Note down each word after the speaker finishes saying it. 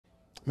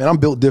Man, I'm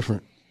built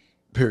different,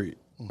 period.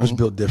 I'm just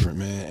built different,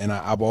 man. And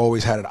I've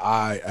always had an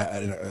eye,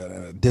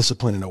 a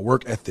discipline and a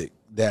work ethic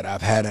that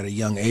I've had at a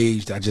young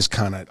age that I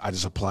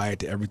just apply it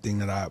to everything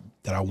that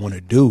I want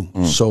to do.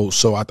 So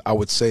I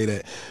would say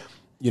that,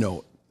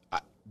 I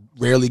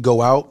rarely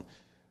go out,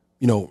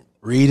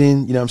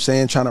 reading, you know what I'm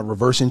saying, trying to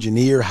reverse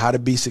engineer how to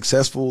be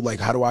successful. Like,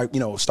 how do I,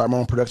 start my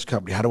own production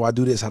company? How do I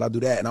do this? How do I do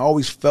that? And I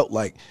always felt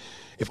like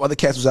if other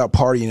cats was out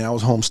partying and I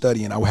was home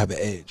studying, I would have an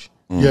edge.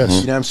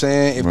 Yes. You know what I'm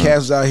saying? If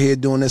Cass was out here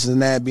doing this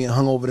and that, being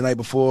hungover the night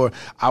before,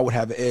 I would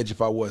have an edge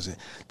if I wasn't.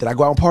 Did I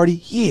go out and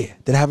party? Yeah.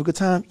 Did I have a good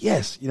time?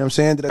 Yes. You know what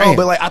I'm saying? But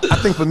like, I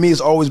think for me,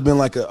 it's always been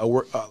like a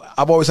work.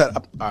 I've always had,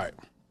 all right,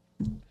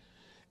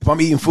 if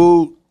I'm eating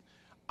food,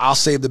 I'll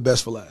save the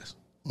best for last.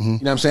 You know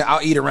what I'm saying?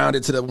 I'll eat around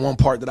it to the one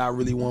part that I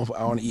really want to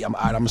eat. I'm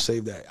going to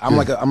save that.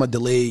 I'm a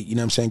delayed, you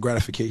know what I'm saying,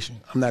 gratification.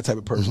 I'm that type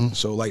of person.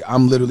 So like,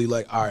 I'm literally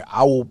like, all right,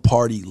 I will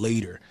party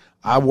later.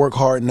 I work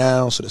hard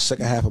now, so the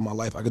second half of my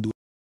life, I could do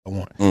I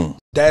want.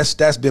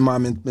 That's been my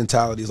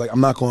mentality. It's like,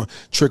 I'm not going to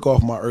trick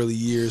off my early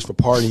years for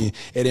partying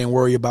and then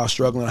worry about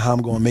struggling, how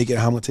I'm going to make it,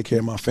 how I'm going to take care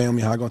of my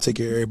family, how I'm going to take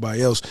care of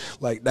everybody else.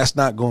 Like, that's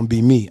not going to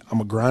be me. I'm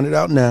going to grind it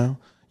out now.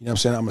 You know what I'm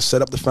saying? I'm going to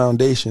set up the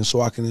foundation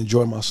so I can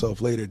enjoy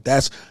myself later.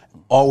 That's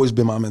always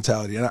been my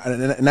mentality. And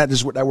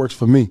that works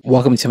for me.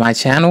 Welcome to my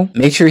channel.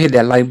 Make sure you hit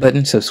that like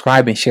button,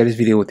 subscribe, and share this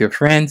video with your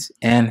friends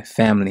and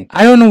family.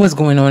 I don't know what's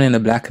going on in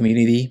the black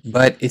community,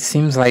 but it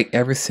seems like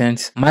ever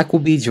since Michael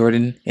B.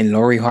 Jordan and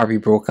Lori Harvey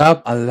broke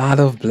up, a lot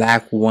of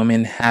black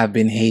women have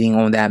been hating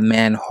on that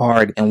man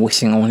hard and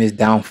wishing on his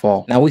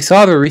downfall. Now, we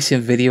saw the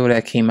recent video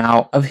that came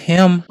out of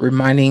him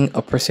reminding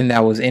a person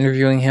that was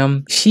interviewing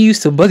him. She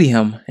used to bully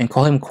him and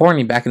call him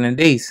corny back in the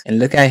days. And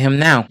look at him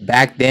now.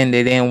 Back then,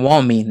 they didn't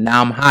want me.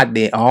 Now I'm hot.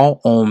 They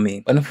all own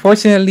me. But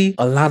unfortunately,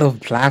 a lot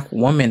of black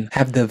women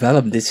have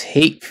developed this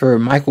hate for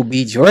Michael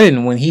B.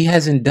 Jordan when he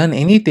hasn't done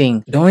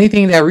anything. The only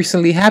thing that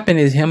recently happened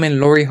is him and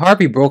Lori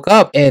Harvey broke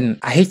up. And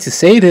I hate to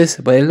say this,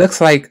 but it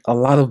looks like a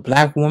lot of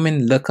black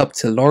women look up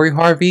to Lori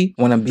Harvey,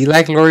 want to be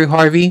like Lori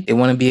Harvey. They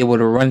want to be able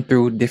to run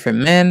through different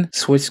men,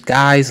 switch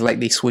guys like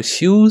they switch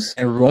shoes,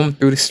 and roam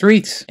through the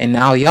streets. And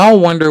now y'all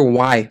wonder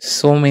why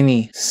so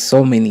many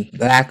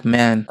black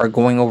men are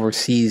going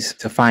overseas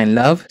to find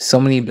love. So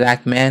many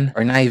black men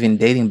are not even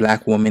dating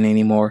black women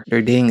anymore.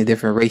 They're dating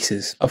different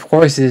races. Of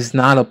course, it does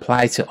not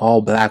apply to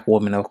all black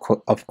women, of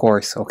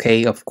course,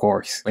 okay? Of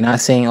course. We're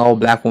not saying all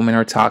black women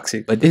are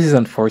toxic, but this is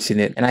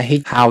unfortunate, and I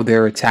hate how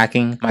they're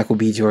attacking Michael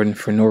B. Jordan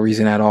for no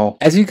reason at all.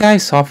 As you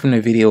guys saw from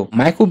the video,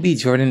 Michael B.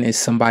 Jordan is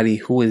somebody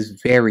who is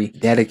very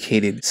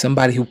dedicated,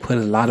 somebody who put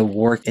a lot of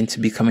work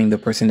into becoming the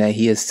person that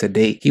he is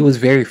today. He was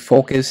very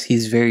focused,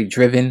 he's very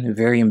driven,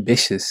 very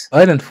ambitious.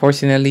 But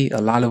unfortunately,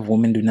 a lot of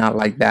women do not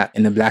like that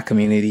in the black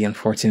community,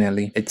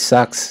 unfortunately. It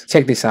sucks.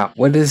 Check this out.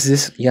 What does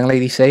this young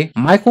lady say?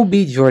 Michael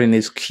B. Jordan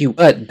is cute,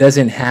 but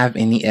doesn't have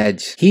any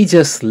edge. He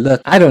just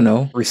looked, I don't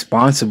know,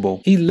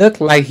 responsible. He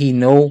looked like he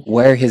know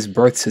where his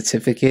birth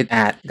certificate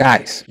at.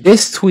 Guys,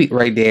 this tweet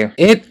right there,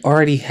 it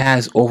already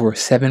has over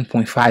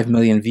 7.5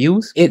 million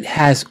views. It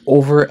has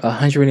over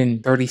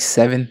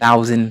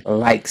 137,000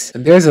 likes.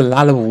 There's a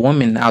lot of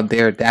women out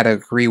there that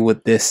agree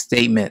with this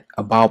statement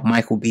about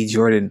Michael B.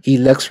 Jordan. He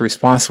looks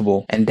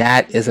responsible, and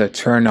that is a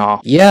turn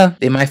off. Yeah,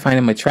 they might find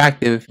him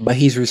attractive, but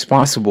he's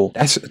responsible.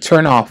 That's a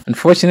turn off.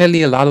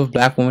 Unfortunately, a lot of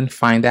black women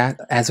find that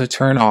as a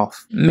turn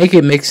off. Make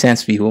it make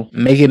sense, people.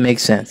 Make it make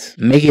sense.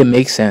 Make it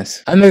make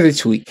sense. Another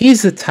tweet.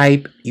 He's the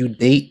type you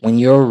date when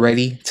you're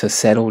ready to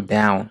settle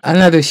down.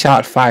 Another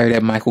shot fired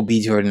at Michael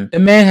B. Jordan. The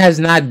man has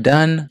not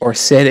done or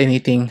said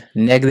anything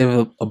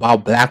negative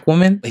about black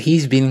women, but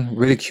he's being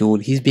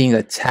ridiculed. He's being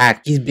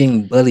attacked. He's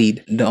being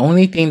bullied. The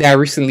only thing that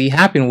recently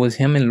happened was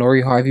him and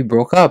Lori Harvey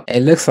broke up.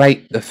 It looks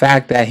like the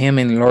fact that him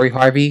and Lori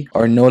Harvey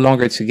are no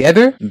longer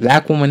together,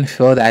 black women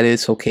feel that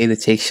it's okay to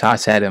take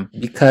shots at him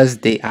because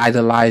they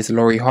idolize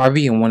Lori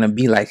Harvey and want to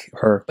be like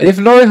her. But if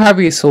Lori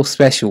Harvey is so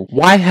special,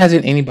 why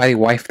hasn't anybody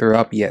wifed her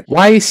up yet?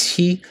 Why is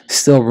she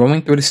still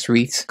roaming through the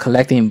streets,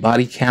 collecting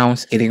body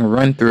counts, getting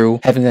run through,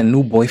 having a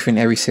new boyfriend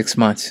every 6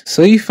 months?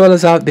 So you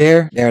fellas out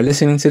there that are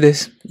listening to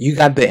this, you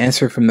got the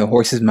answer from the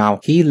horse's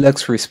mouth. He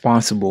looks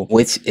responsible,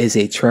 which is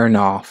a turn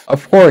off.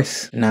 Of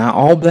course, not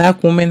all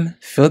black women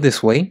feel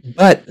this way,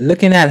 but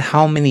looking at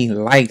how many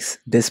likes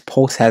this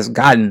post has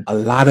gotten, a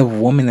lot of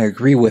women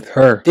agree with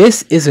her.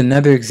 This is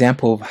another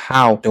example of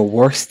how the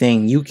worst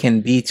thing you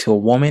can be to a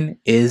woman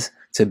is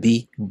to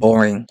be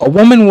boring. A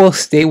woman will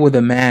stay with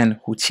a man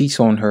who cheats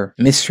on her,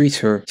 mistreats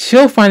her.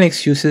 She'll find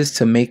excuses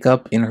to make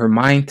up in her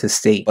mind to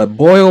stay. But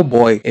boy, oh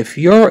boy, if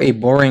you're a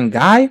boring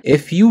guy,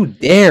 if you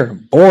dare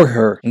bore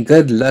her,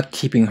 good luck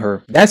keeping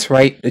her. That's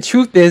right. The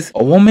truth is,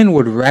 a woman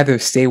would rather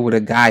stay with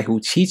a guy who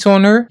cheats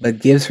on her but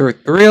gives her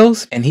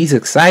thrills and he's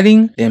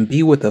exciting than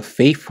be with a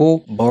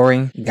faithful,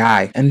 boring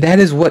guy. And that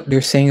is what they're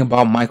saying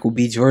about Michael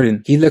B.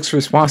 Jordan. He looks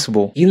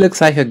responsible. He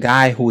looks like a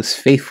guy who is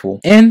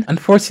faithful. And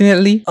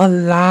unfortunately, a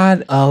lot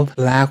of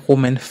black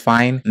women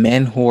find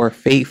men who are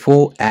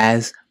faithful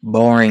as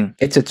boring.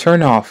 It's a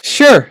turnoff.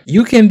 Sure,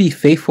 you can be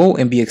faithful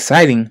and be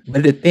exciting,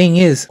 but the thing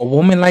is, a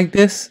woman like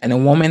this and a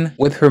woman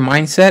with her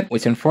mindset,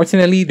 which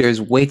unfortunately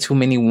there's way too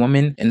many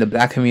women in the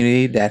black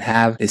community that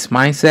have this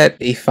mindset,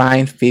 they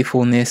find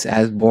faithfulness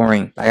as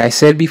boring. Like I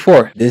said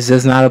before, this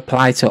does not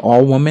apply to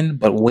all women,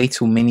 but way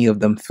too many of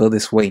them feel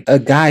this way. A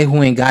guy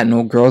who ain't got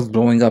no girls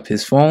blowing up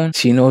his phone,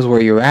 she knows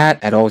where you're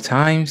at all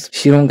times.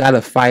 She don't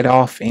gotta fight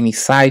off any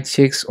side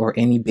chicks or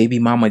any baby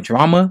mama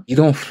drama. You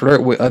don't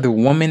flirt with other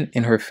women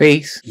in her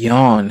face.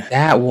 Yawn.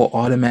 That will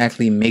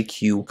automatically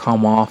make you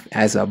come off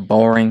as a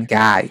boring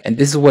guy. And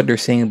this is what they're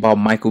saying about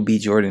Michael B.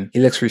 Jordan. He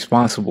looks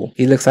responsible.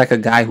 He looks like a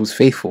guy who's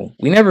faithful.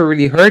 We never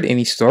really heard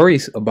any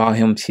stories about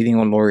him cheating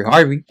on Lori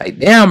Harvey. Like,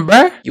 damn,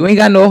 bruh, you ain't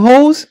got no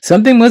hoes?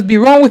 Something must be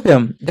wrong with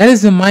him. That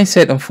is the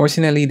mindset,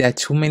 unfortunately, that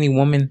too many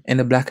women in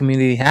the black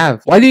community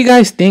have. Why do you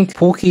guys think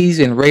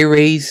Pookies and Ray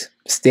Rays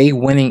stay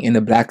winning in the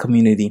black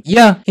community?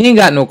 Yeah, he ain't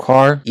got no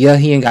car. Yeah,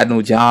 he ain't got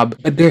no job.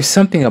 But there's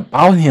something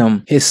about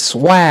him. His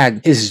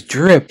swag, his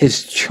drip,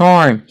 his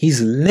charm. He's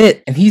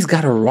lit. And he's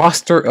got a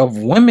roster of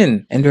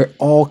women. And they're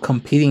all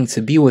competing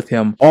to be with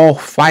him. All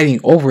fighting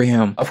over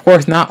him. Of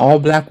course, not all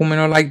black women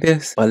are like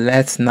this. But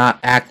let's not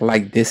act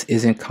like this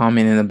isn't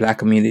common in the black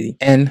community.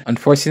 And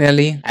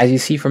unfortunately, as you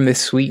see from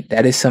this tweet,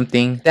 that is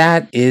something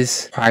that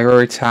is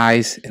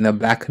prioritized in the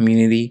black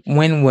community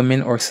when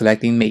women are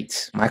selecting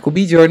mates. Michael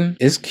B. Jordan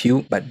is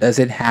cute, but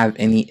doesn't have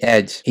any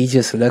edge. He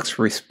just looks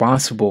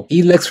responsible.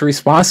 He looks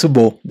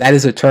responsible. That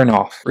is a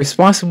turnoff.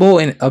 Responsible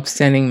and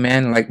upstanding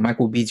man like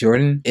Michael B.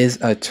 Jordan is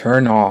a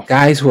turnoff.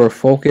 Guys who are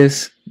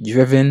focused,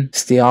 driven,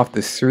 stay off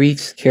the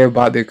streets, care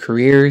about their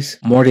careers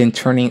more than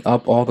turning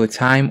up all the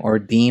time are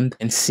deemed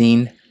and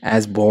seen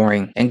as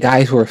boring. And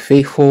guys who are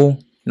faithful,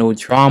 no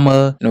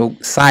drama, no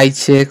side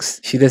chicks,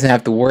 she doesn't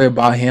have to worry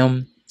about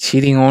him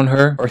cheating on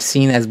her, or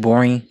seen as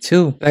boring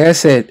too. Like I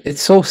said,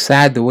 it's so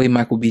sad the way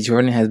Michael B.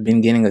 Jordan has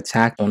been getting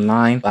attacked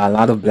online by a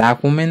lot of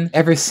black women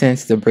ever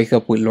since the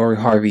breakup with Lori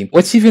Harvey.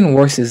 What's even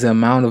worse is the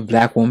amount of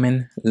black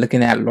women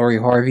looking at Lori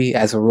Harvey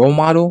as a role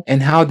model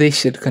and how they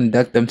should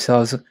conduct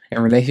themselves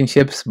in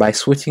relationships by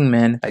switching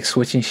men, like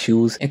switching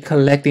shoes, and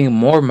collecting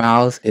more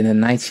miles than a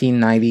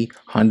 1990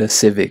 Honda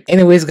Civic.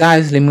 Anyways,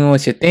 guys, let me know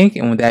what you think,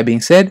 and with that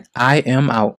being said, I am out.